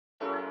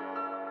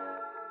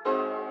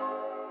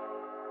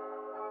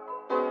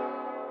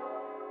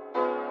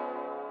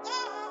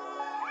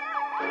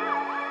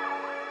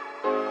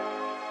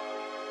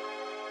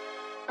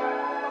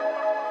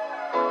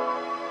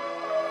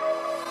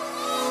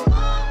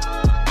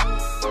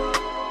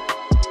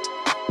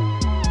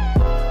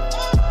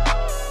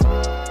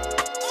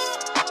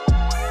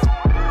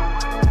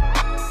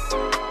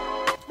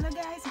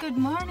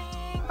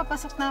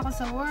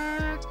sa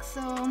work.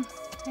 So,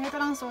 ito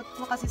lang suot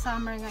ko kasi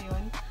summer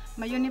ngayon.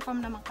 May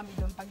uniform naman kami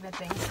doon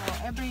pagdating. So,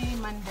 every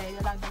Monday,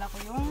 dala ko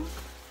yung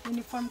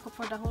uniform ko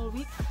for the whole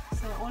week.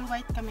 So, all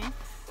white kami.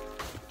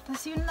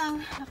 Tapos yun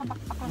lang,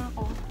 nakabakpak lang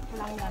ako. Ito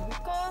lang gamit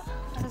ko.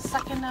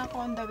 Sasakyan na ako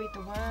on the way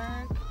to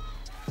work.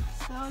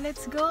 So,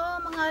 let's go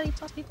mga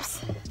Ripa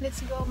Pips.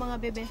 Let's go mga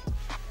bebe.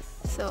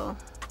 So,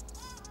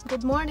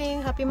 good morning.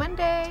 Happy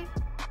Monday!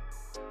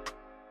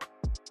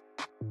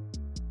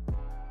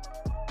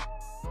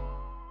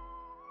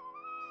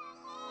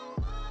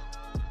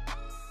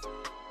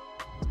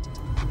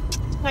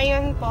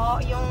 Ngayon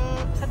po, yung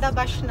sa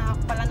Dabash na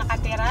ako pala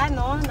nakatira,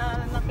 no?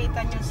 Na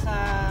nakita nyo sa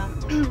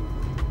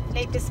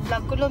latest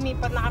vlog ko,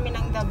 lumipat na kami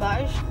ng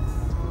Dabash.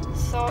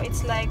 So,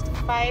 it's like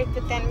 5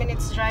 to 10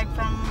 minutes drive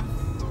from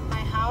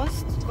my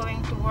house going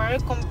to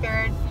work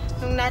compared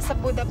nung nasa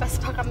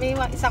Budapest pa kami,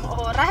 1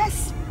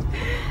 oras.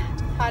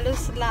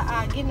 Halos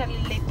laagi,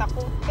 nalilate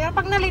ako. Pero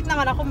pag nalate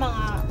naman ako,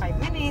 mga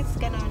 5 minutes,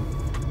 ganun.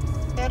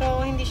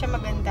 Pero hindi siya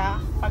maganda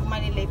pag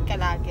malilate ka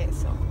lagi.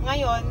 So,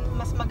 ngayon,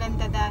 mas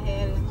maganda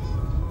dahil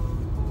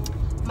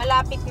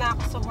malapit na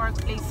ako sa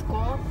workplace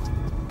ko.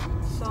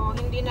 So,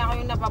 hindi na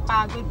ako yung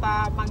napapagod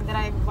pa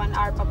mag-drive 1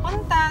 hour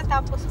papunta,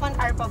 tapos 1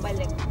 hour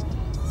pabalik.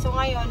 So,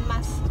 ngayon,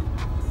 mas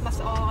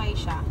okay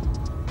siya.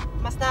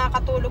 Mas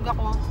nakakatulog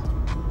ako.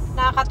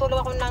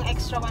 Nakakatulog ako ng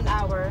extra 1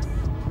 hour.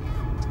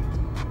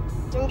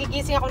 Yung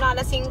gigising ako na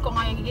alas 5,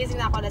 ngayon gigising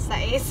na ako alas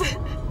 6.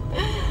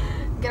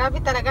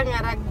 Grabe talaga nga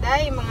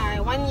ragday. Mga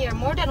 1 year,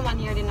 more than 1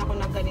 year din ako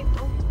na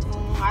ganito.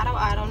 Yung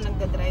araw-araw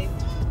nagda-drive.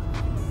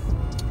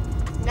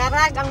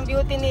 Garag ang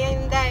beauty ni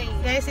Inday.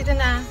 Guys, ito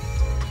na.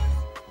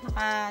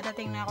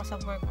 Nakadating na ako sa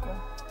work ko.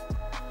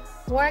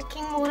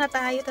 Working muna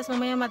tayo, tapos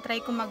mamaya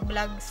matry ko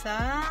mag-vlog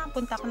sa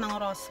punta ko ng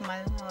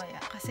Rossmann. Oh, yeah.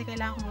 Kasi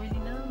kailangan ko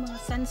bumili ng mga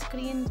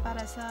sunscreen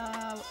para sa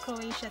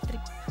Croatia trip.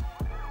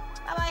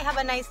 Bye-bye.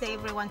 Have a nice day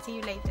everyone. See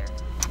you later.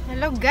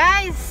 Hello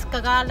guys!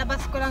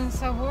 Kagalabas ko lang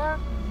sa work.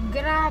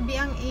 Grabe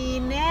ang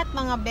init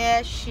mga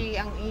beshi.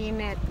 Ang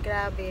init.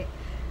 Grabe.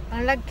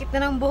 Ang lagkit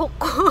na ng buhok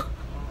ko.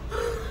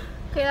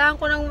 Kailangan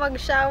ko nang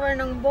mag-shower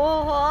ng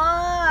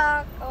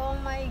buhok. Oh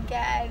my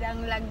God,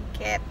 ang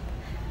lagkit.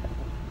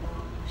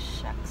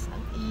 Shucks,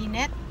 ang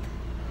init.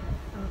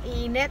 Ang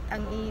init,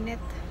 ang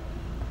init.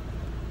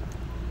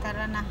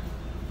 Tara na.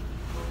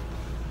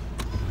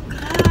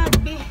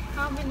 Grabe,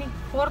 how many?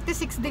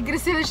 46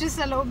 degrees Celsius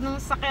sa loob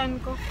ng sakyan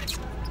ko.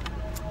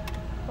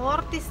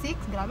 46?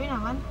 Grabe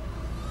naman.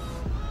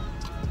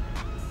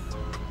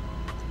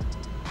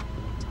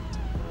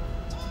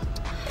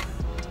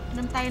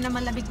 Inom tayo na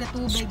malamig na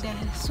tubig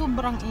dahil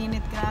sobrang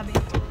init, grabe.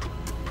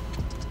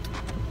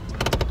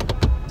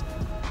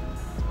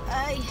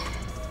 Ay,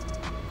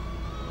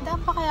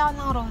 daan pa kaya ako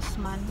ng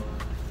Rossmann?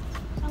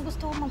 Ang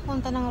gusto ko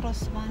magpunta ng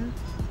Rossmann.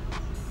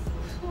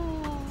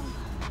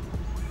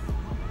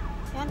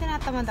 Yan,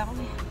 tinatamad ako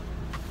eh.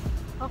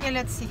 Okay,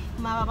 let's see.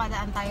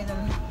 Mapapadaan tayo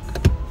doon.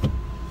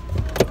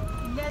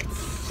 Let's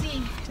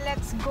see.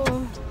 Let's go.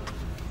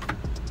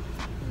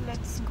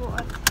 Let's go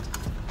at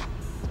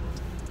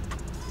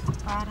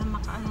para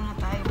makaano na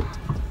tayo.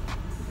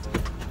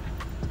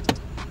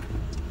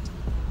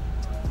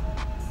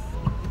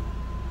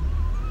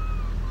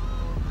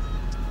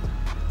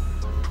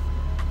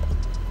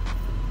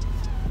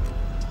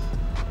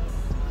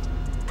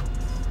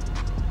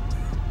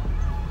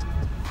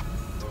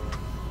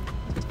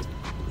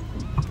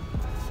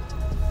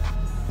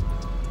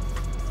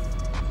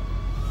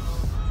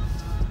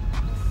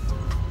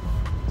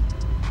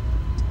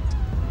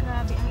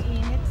 Grabe ang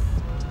init.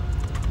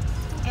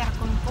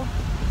 Aircon ko.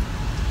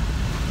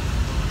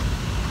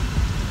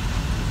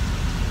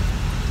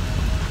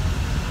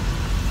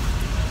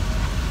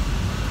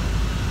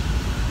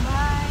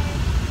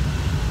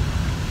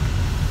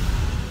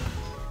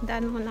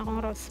 Daan muna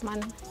akong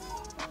Rossmann.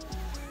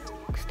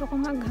 Gusto ko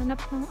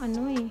maghanap ng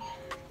ano eh,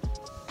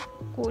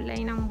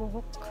 kulay ng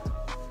buhok.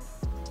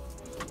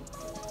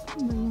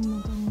 Ano yung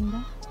maganda?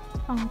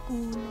 Pang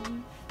kulay.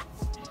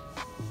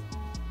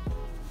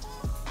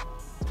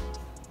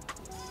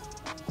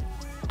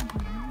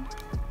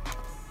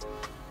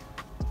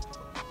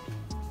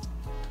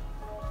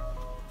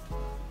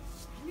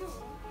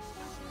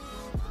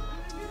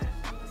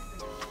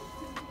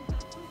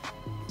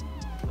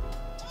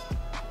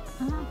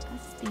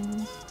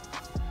 Casting.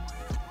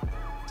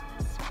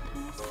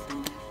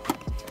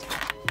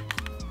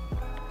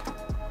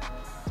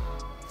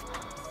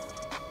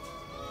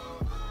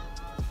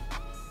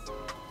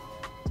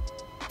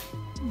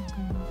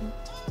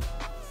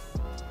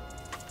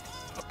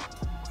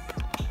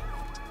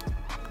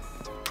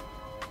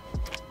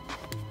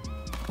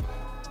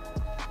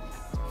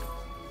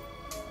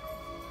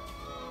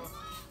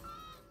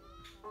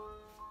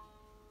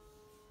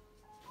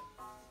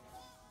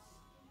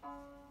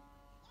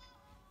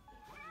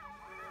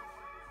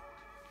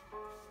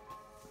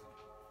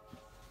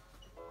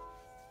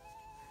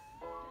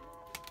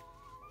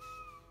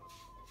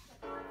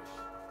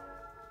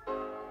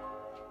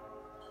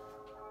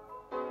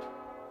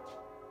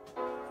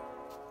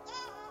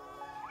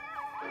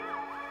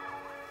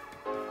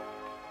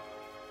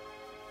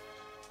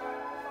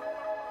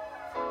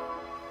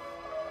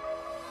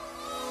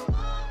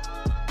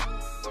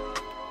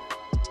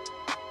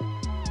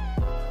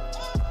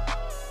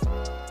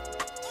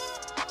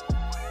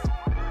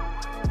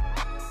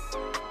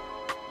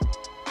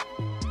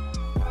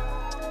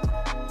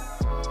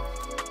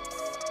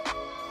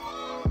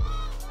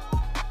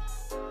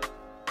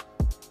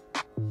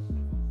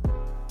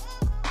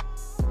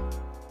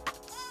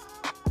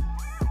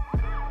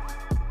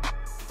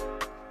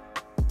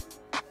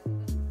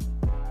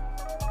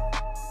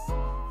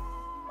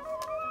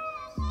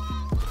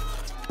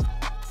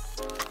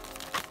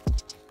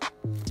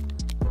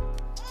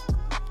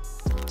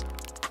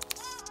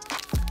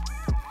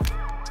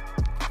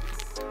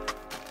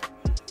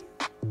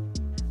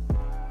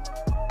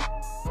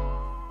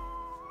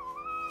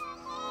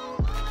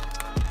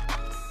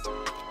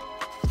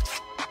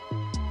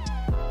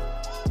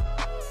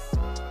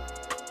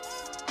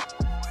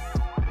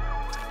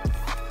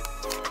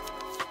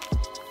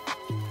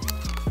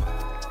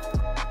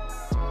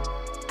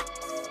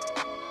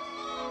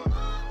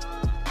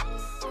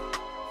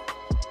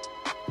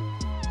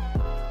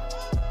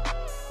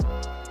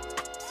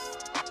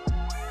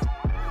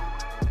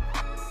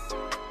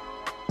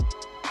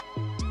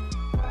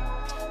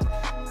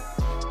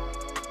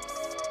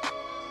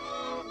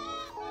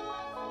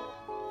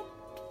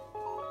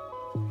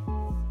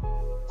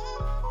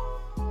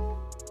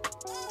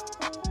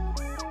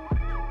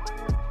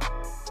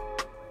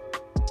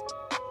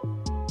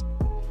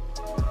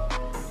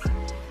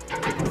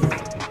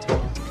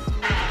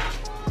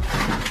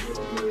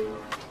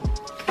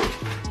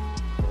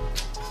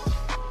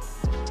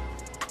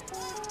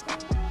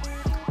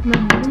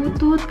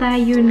 Magluto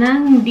tayo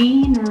ng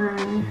dinner.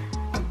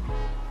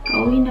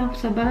 Pauwi na ako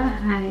sa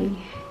bahay.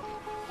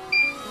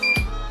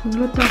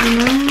 Magluto ako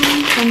ng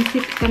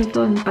pansit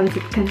canton.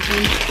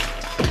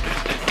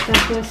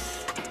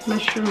 Tapos,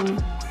 mushroom.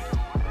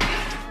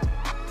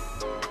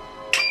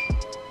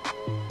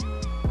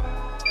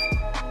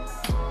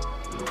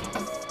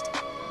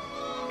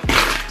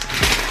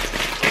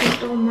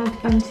 Ito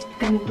magpansit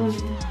canton.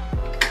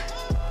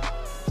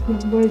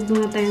 Mag-boil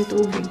muna tayong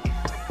tubig.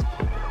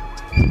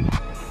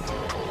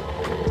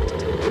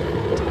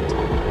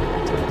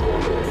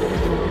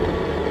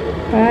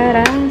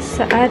 Para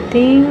sa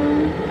ating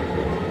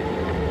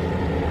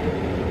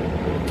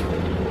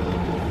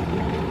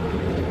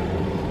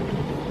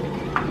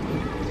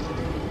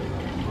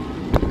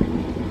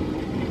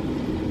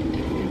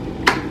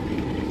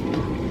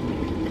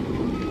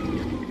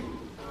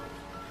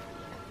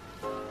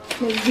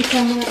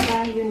magbisa muna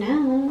tayo na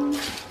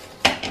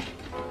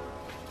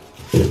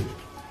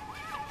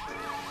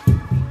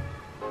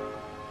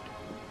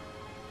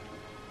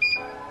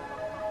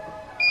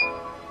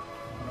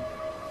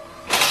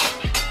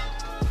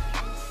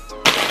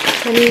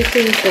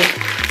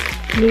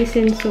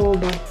Listen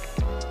soba.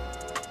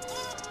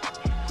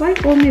 Why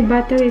all my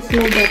butter is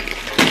no but?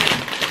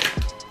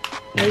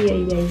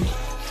 Ay.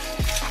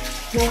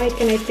 Now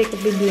can I take a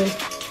video?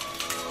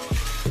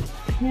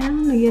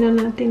 Yan, lagyan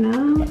na natin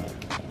ng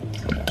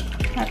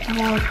hot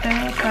water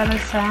para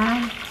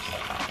sa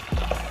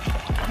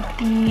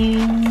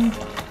ating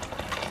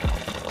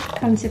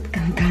pansit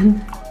canton.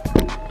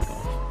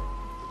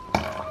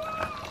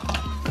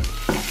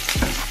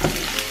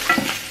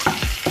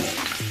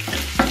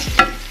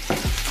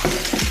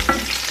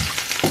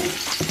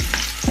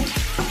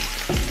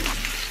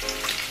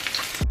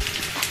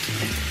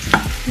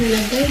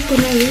 Nilagay ko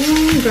na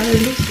yung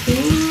garlic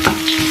and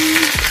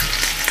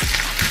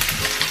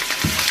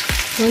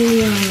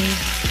onion.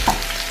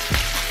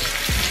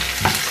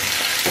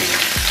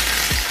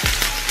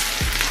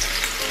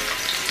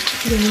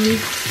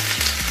 Yan.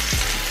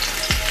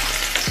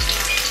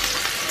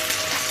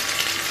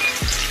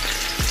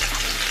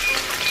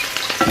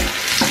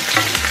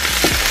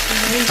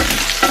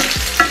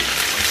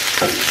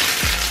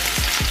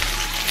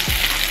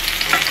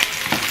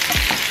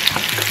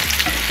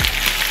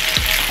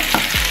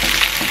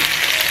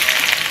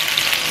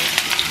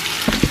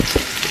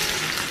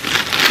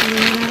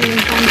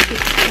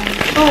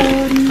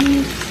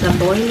 Sa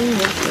boiling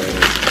water.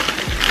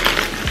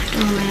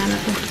 Mamaya na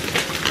to.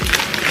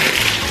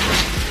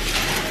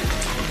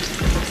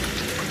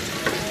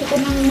 Ito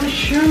ng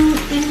mushroom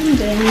and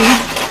then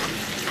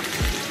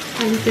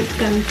pancit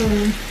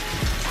canton.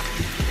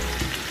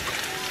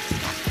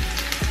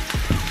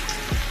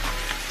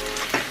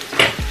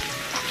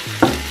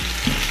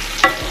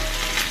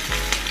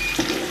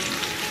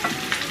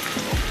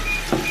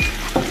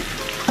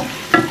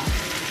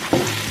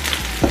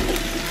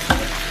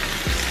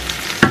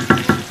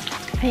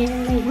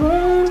 Ayan na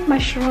yung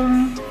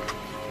mushroom.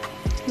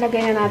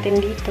 Lagay na natin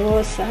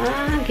dito sa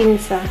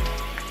ginsa.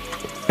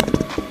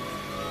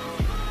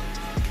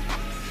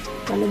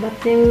 Palubat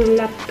na yung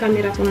lap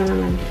camera ko na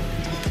naman.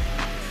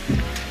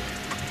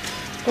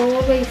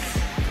 Always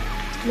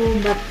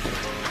lubat.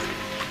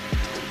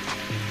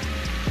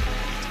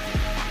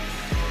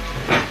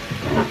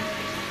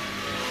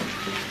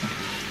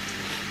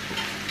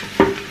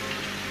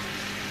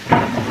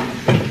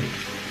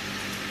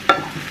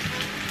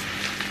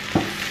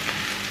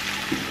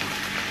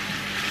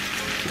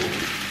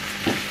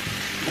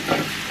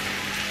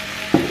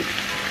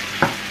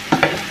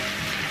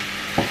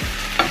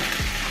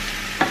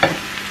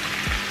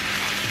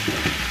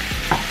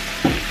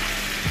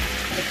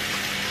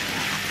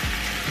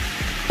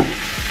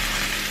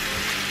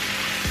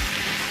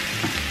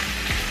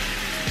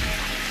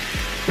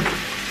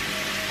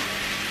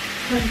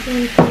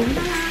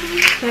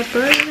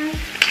 Pepper,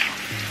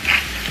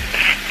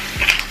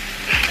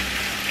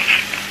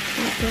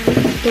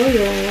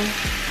 toyo.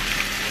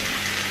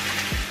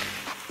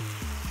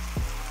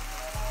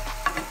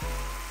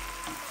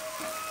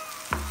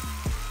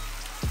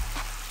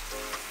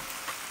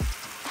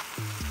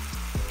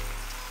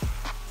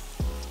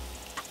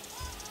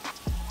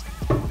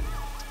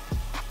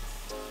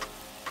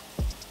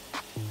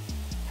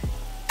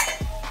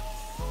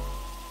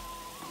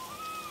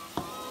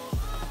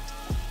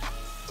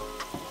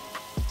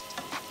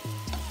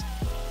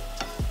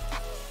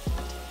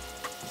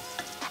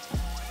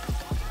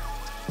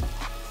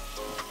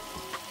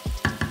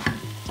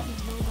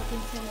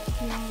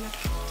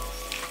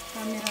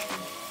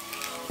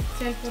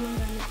 Cellphone ang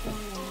gamit ko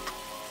ngayon.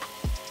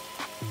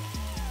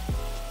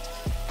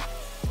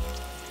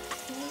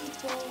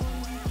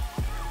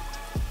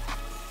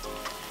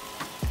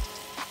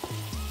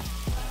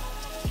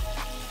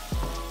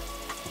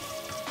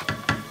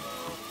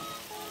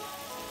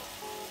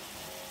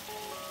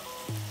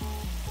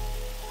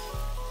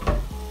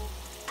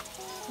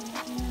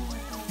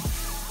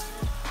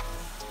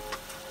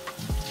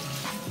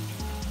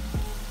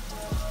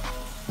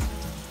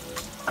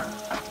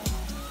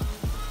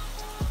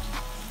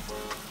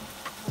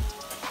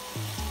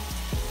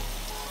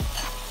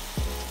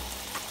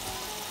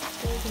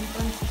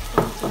 pancit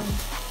canton.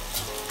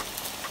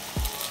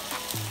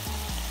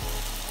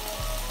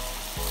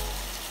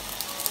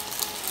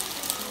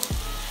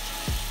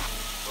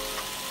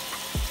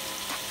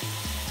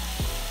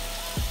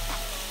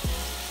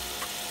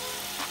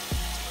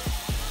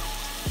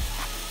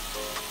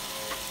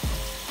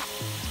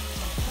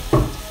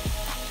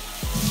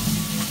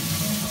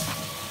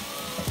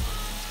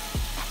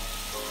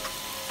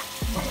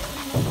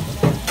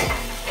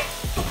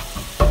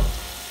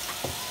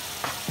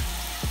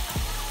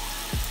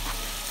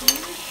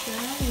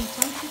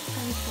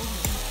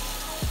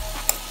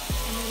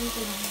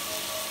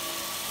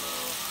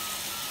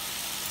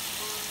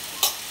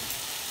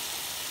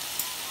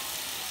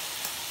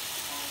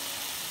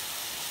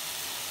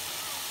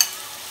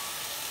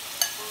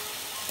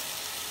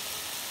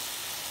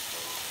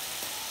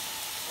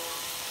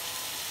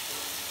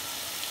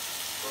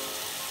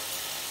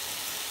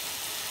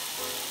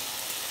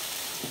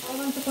 I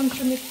want to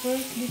consume it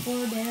first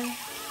before there.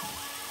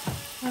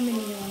 How many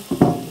you want?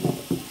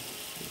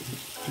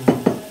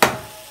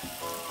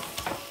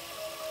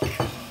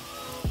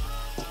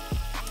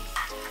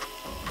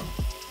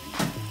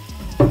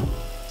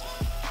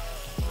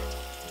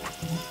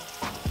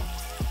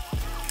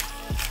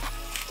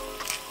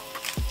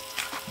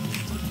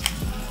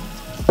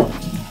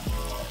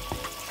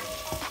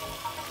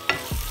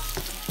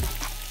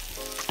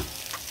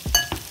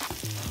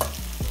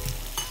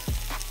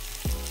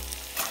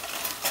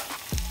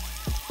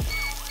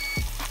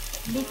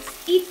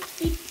 Let's eat.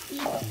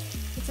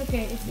 It's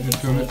okay. You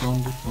turn it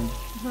on this one.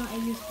 I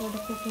use for the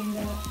cooking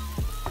the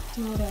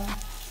noodle.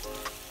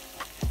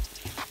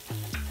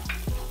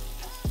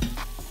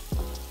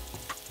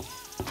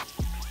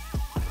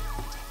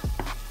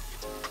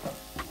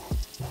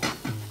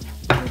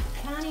 With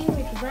canning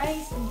with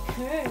rice and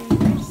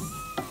curds.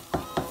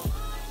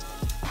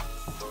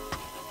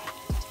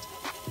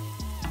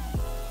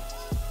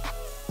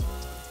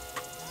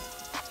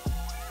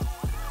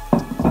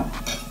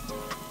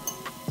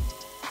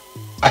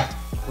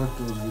 Watch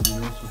those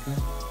videos, okay?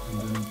 And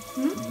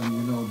then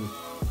you know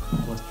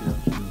what you have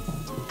to do.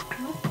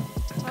 What?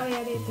 Oh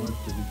yeah, they do.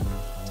 Watch the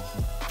videos also.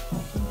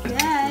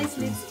 Guys,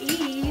 let's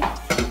eat.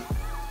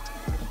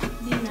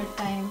 Dinner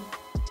time.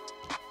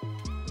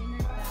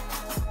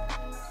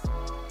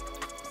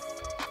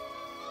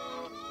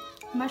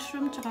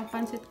 Mushroom, tsaka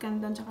pancit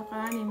canton, tsaka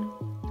kanin.